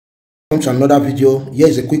Welcome to another video. Here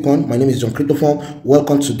is a quick one. My name is John Cryptoform.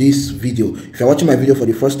 Welcome to this video. If you're watching my video for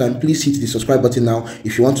the first time, please hit the subscribe button now.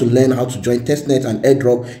 If you want to learn how to join Testnet and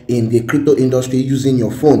Airdrop in the crypto industry using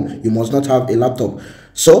your phone, you must not have a laptop.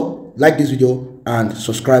 So like this video and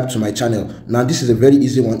subscribe to my channel. Now this is a very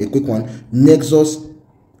easy one, a quick one. Nexus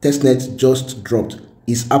Testnet just dropped.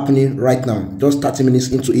 It's happening right now, just 30 minutes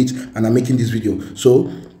into it, and I'm making this video.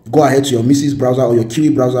 So go ahead to your Mrs. browser or your Kiwi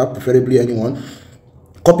browser, preferably anyone.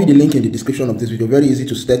 Copy the link in the description of this video. Very easy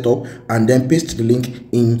to set up, and then paste the link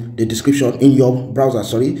in the description in your browser,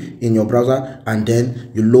 and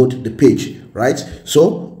then you load the page, right?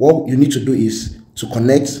 So what you need to do is to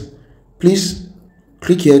connect. Please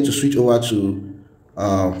click here to switch over to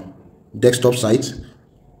desktop site.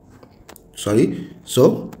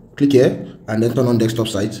 So click here and then turn on desktop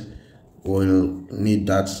site. We'll need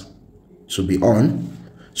that to be on.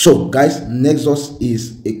 So guys, Nexus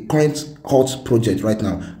is a current hot project right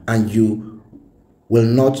now, and you will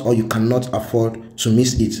not, or you cannot afford to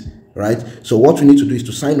miss it, right? So what we need to do is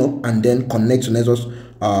to sign up and then connect to Nexus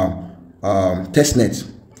Testnet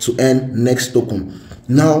to earn NEX token.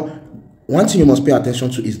 Now, one thing you must pay attention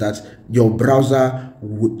to is that your browser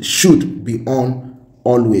should be on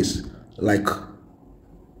always. Like,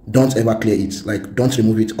 don't ever clear it, like don't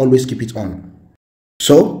remove it, always keep it on.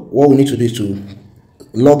 So what we need to do is to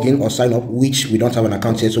log in or sign up, which we don't have an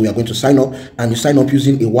account yet, so we are going to sign up, and you sign up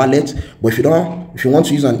using a wallet. But if you want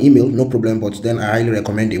to use an email, no problem, but then I highly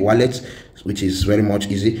recommend a wallet, which is very much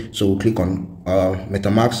easy. So we'll click on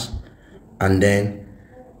MetaMask, and then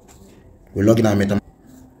we log in our MetaMask.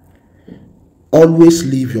 Always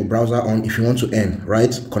leave your browser on if you want to earn,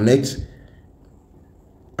 right? Connect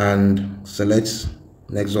and select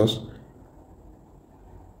Nexus,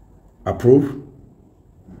 approve,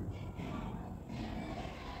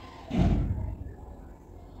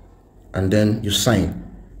 and then you sign.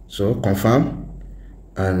 So confirm.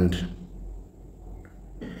 And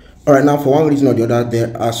all right, now for one reason or the other,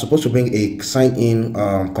 they are supposed to bring a sign-in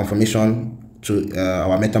confirmation to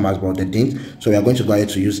our MetaMask, but they didn't. So we are going to go ahead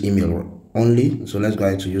to use email only. So let's go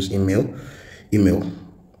ahead to use email.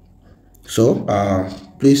 So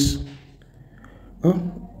please,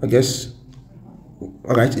 I guess,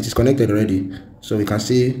 all right, it is connected already, so we can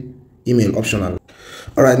see email optional.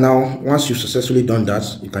 All right, now once you've successfully done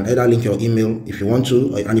that, you can either link your email if you want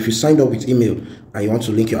to, and if you signed up with email and you want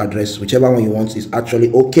to link your address, whichever one you want is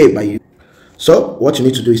actually okay by you. So what you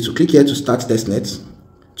need to do is to click here to start testnet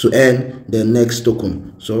to earn the NEX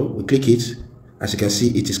token. So we click it. As you can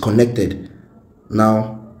see, it is connected.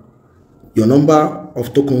 Now your number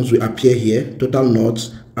of tokens will appear here, total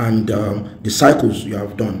nodes, and the cycles you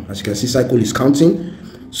have done. As you can see, cycle is counting.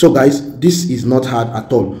 So guys, this is not hard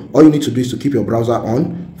at all. All you need to do is to keep your browser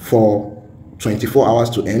on for 24 hours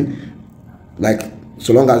to earn. Like,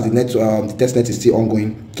 so long as the testnet is still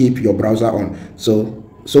ongoing, keep your browser on. So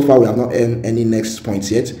far we have not earned any NEX points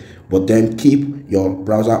yet, but then keep your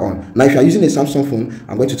browser on. Now if you are using a Samsung phone,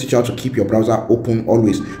 I'm going to teach you how to keep your browser open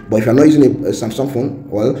always. But if you're not using a Samsung phone,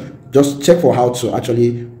 well, just check for how to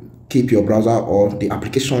actually keep your browser or the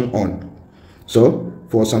application on. So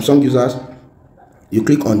for Samsung users, you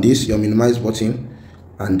click on this, your minimize button,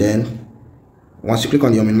 and then once you click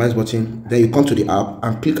on your minimize button, then you come to the app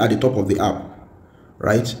and click at the top of the app,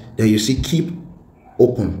 right? Then you see keep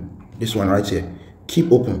open, this one right here, keep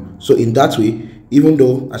open. So in that way, even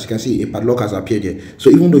though, as you can see, a padlock has appeared here, so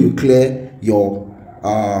even though you clear your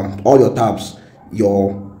all your tabs,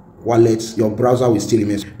 your wallets, your browser will still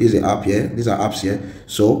remain. This is the app here, these are apps here.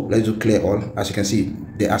 So let's do clear all. As you can see,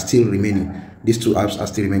 they are still remaining. These two apps are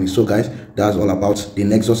still remaining. So guys, that's all about the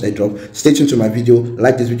Nexus airdrop. Stay tuned to my video,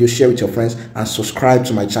 like this video, share with your friends, and subscribe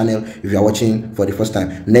to my channel if you are watching for the first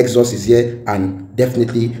time. Nexus is here, and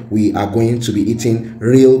definitely we are going to be eating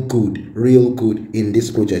real good in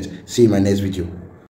this project. See you in my next video.